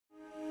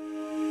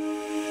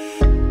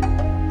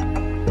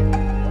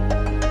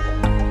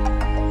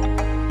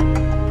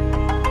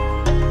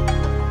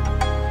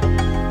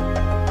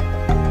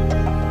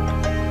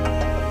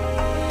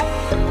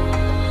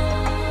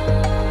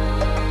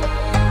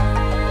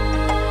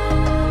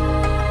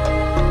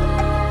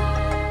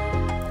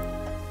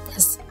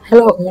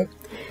Hello all,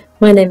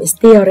 my name is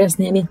Tiia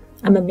Orjasniemi.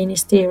 I'm a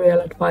ministerial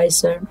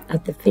advisor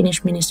at the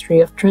Finnish Ministry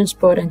of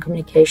Transport and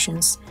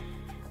Communications,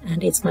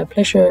 and it's my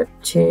pleasure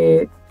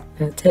to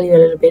tell you a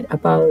little bit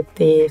about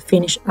the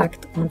Finnish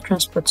Act on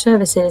Transport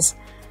Services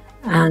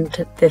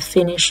and the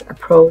Finnish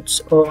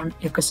approach on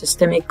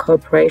ecosystemic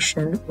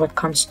cooperation when it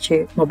comes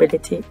to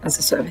mobility as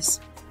a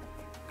service.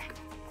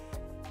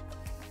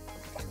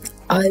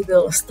 I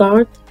will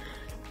start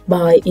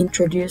by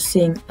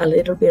introducing a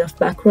little bit of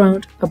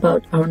background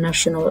about our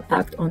National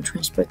Act on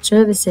Transport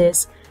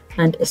Services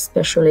and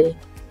especially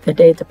the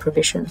data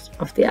provisions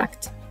of the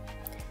Act.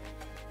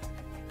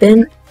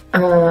 Then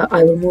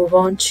I will move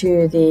on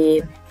to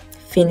the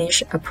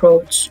Finnish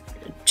approach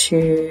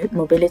to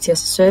mobility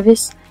as a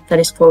service that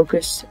is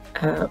focused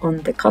on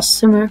the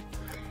customer,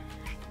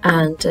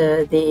 and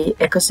the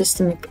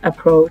ecosystemic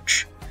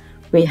approach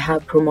we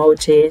have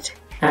promoted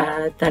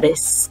that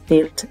is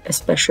built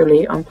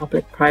especially on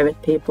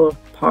public-private people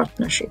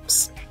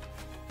partnerships.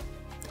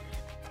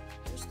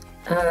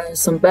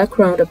 Some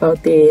background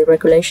about the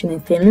regulation in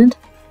Finland.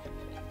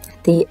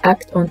 The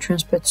Act on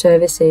Transport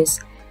Services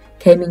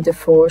came into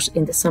force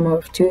in the summer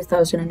of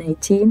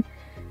 2018,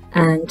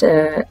 and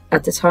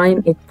at the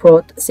time it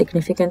brought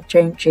significant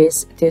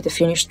changes to the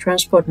Finnish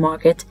transport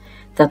market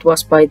that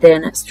was by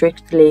then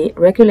strictly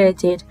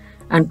regulated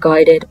and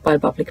guided by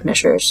public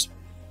measures.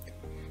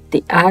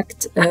 The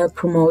Act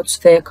promotes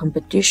fair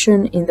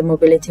competition in the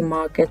mobility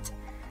market,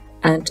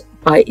 and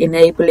by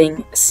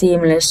enabling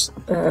seamless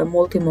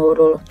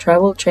multimodal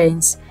travel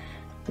chains,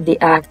 the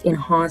Act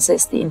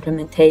enhances the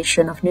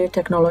implementation of new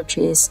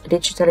technologies,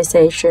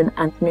 digitalization,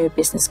 and new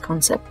business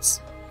concepts.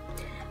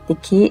 The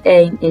key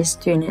aim is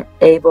to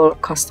enable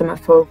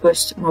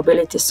customer-focused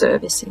mobility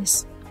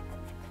services.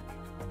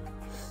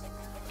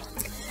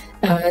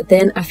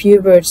 Then a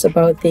few words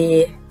about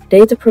the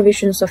data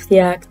provisions of the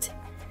Act.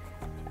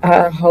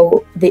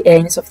 How the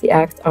aims of the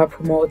Act are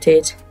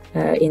promoted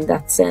in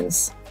that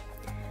sense.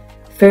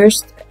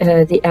 First,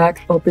 the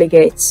Act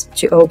obligates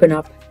to open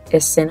up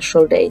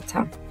essential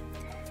data.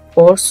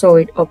 Also,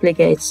 it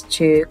obligates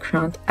to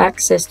grant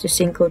access to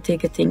single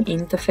ticketing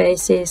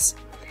interfaces.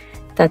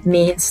 That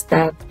means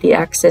that the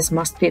access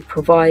must be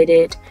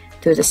provided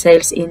to the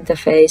sales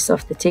interface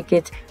of the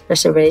ticket,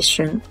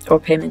 reservation, or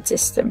payment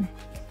system.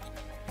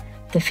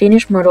 The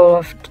Finnish model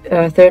of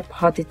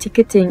third-party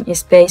ticketing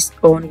is based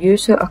on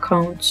user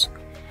accounts.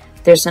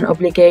 There's an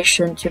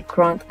obligation to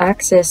grant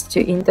access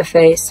to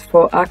interface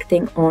for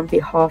acting on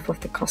behalf of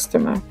the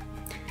customer.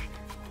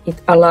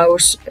 It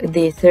allows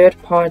the third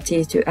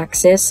party to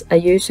access a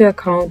user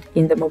account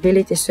in the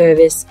mobility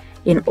service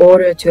in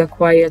order to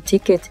acquire a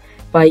ticket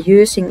by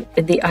using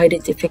the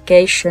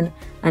identification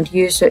and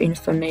user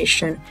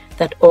information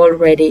that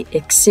already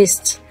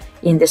exists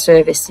in the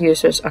service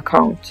user's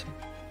account.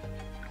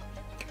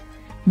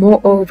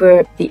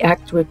 Moreover, the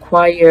Act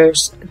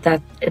requires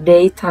that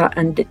data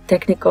and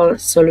technical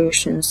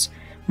solutions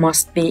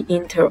must be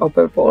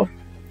interoperable.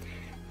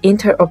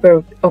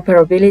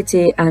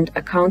 Interoperability and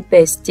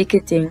account-based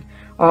ticketing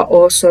are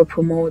also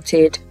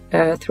promoted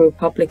through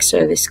public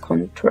service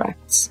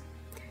contracts.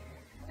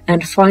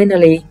 And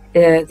finally,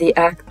 the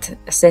Act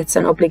sets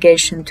an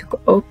obligation to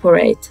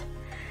cooperate,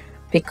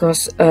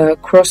 because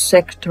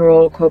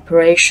cross-sectoral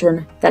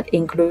cooperation that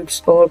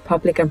includes all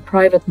public and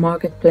private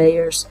market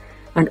players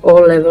and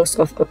all levels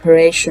of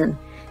operation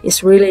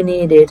is really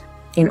needed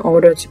in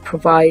order to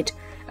provide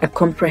a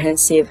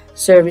comprehensive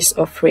service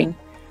offering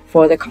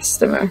for the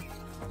customer.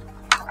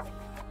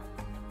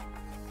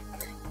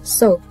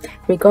 So,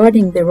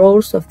 regarding the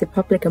roles of the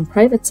public and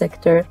private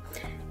sector,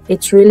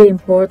 it's really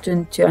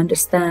important to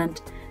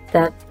understand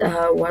that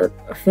what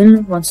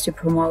Finland wants to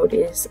promote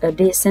is a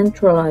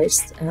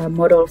decentralized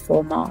model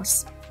for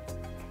MaaS.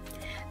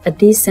 A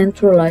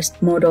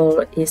decentralized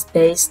model is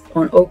based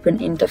on open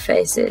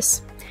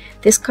interfaces.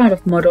 This kind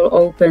of model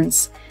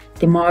opens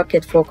the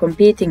market for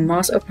competing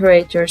MaaS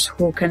operators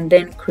who can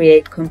then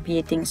create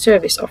competing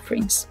service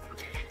offerings.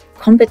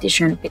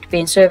 Competition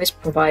between service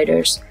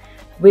providers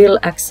will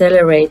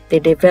accelerate the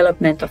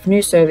development of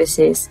new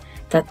services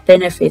that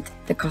benefit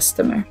the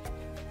customer.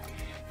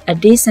 A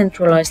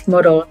decentralized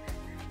model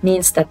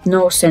means that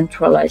no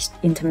centralized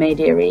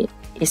intermediary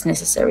is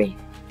necessary.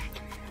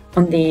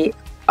 On the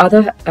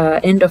other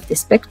end of the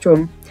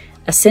spectrum,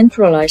 a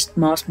centralized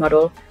MaaS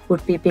model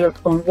would be built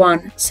on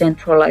one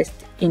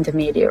centralized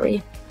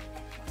intermediary.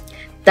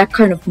 That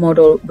kind of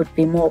model would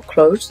be more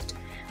closed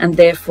and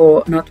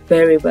therefore not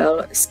very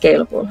well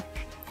scalable.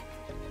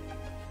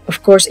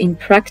 Of course, in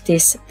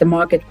practice, the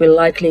market will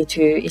likely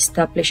to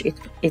establish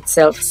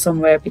itself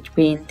somewhere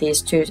between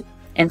these two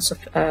ends of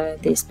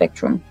the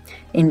spectrum.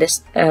 In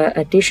this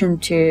addition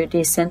to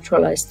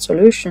decentralized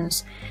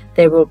solutions,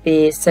 there will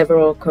be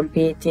several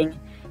competing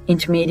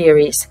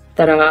intermediaries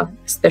that are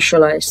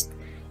specialized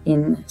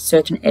in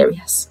certain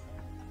areas.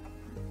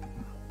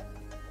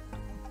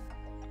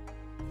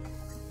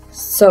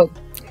 So,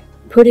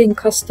 putting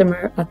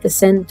customer at the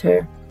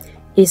center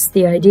is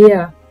the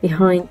idea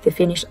behind the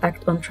Finnish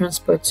Act on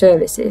Transport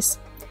Services.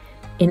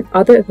 In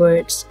other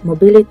words,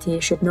 mobility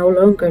should no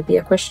longer be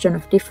a question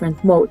of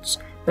different modes,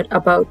 but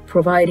about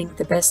providing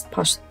the best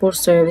possible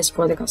service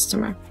for the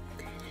customer.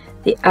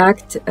 The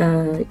Act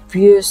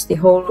views the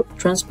whole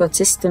transport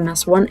system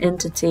as one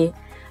entity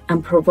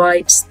and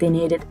provides the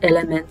needed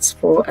elements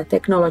for a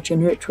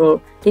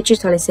technology-neutral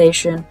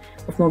digitalization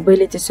of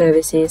mobility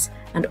services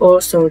and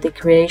also the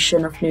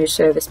creation of new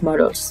service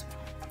models.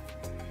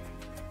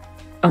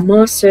 A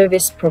MaaS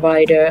service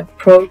provider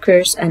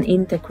brokers and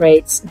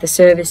integrates the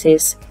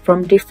services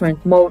from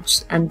different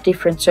modes and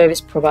different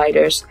service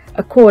providers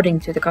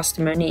according to the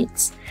customer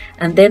needs,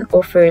 and then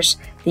offers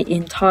the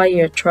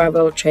entire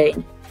travel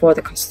chain for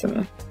the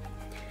customer.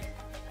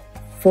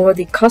 For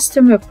the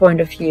customer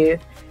point of view,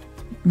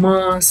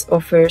 MaaS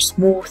offers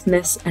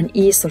smoothness and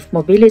ease of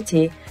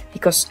mobility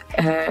because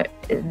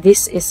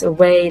this is a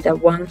way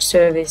that one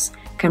service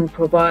can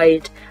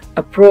provide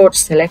a broad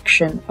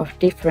selection of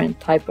different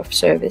types of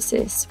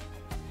services.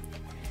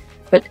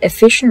 But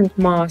efficient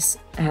MaaS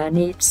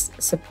needs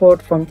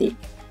support from the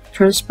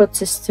transport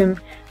system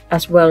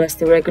as well as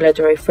the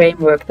regulatory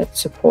framework that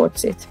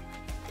supports it.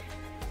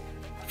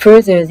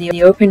 Further,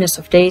 the openness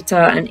of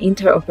data and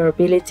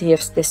interoperability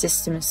of the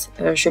systems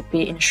should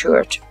be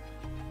ensured.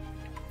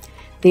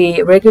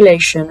 The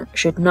regulation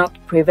should not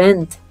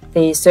prevent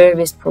the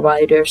service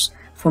providers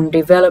from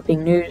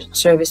developing new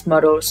service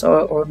models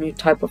or new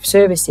type of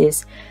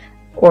services,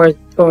 or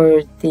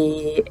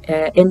the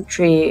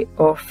entry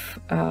of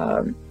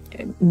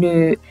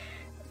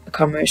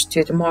newcomers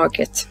to the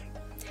market.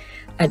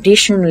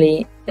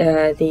 Additionally,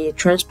 the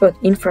transport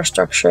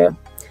infrastructure,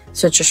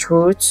 such as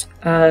routes,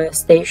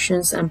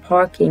 stations and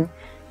parking,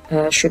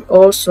 should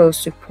also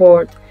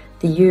support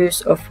the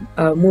use of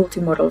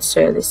multimodal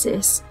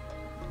services.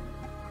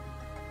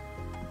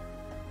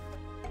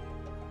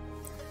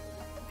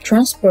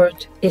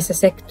 Transport is a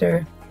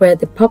sector where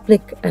the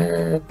public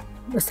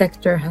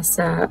sector has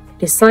a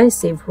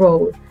decisive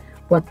role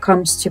when it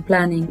comes to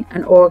planning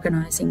and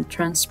organizing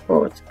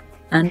transport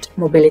and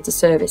mobility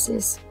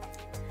services.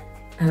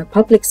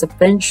 Public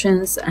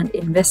subventions and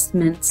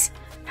investments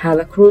have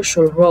a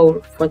crucial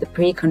role for the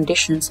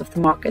preconditions of the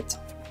market.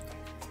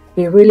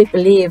 We really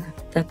believe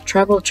that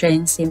travel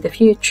chains in the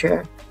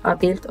future are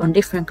built on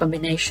different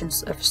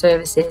combinations of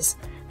services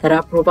that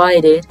are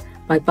provided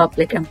by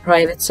public and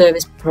private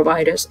service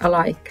providers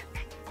alike.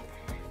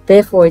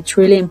 Therefore, it's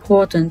really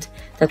important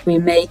that we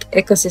make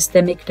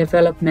ecosystemic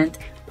development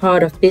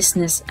part of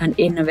business and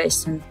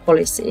innovation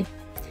policy.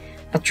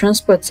 A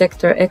transport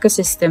sector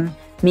ecosystem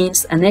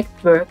means a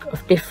network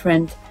of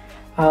different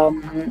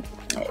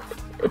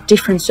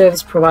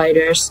service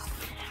providers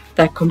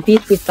that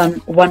compete with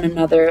one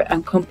another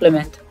and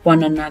complement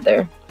one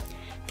another.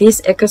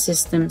 These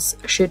ecosystems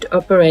should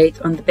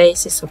operate on the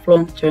basis of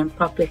long-term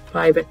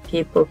public-private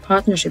people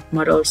partnership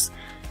models,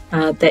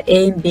 the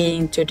aim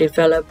being to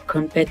develop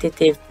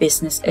competitive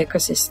business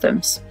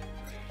ecosystems.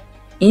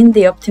 In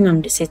the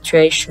optimum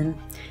situation,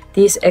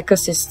 these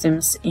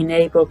ecosystems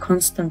enable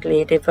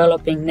constantly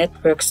developing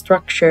network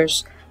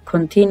structures,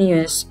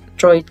 continuous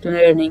joint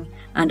learning,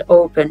 and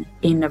open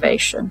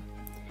innovation.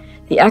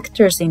 The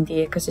actors in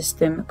the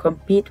ecosystem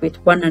compete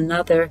with one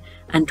another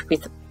and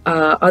with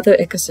other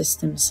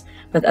ecosystems,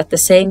 but at the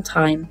same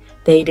time,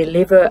 they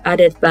deliver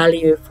added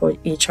value for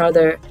each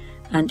other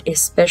and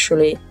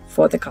especially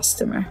for the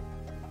customer.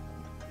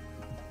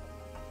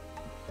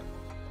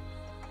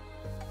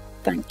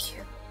 Thank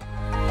you.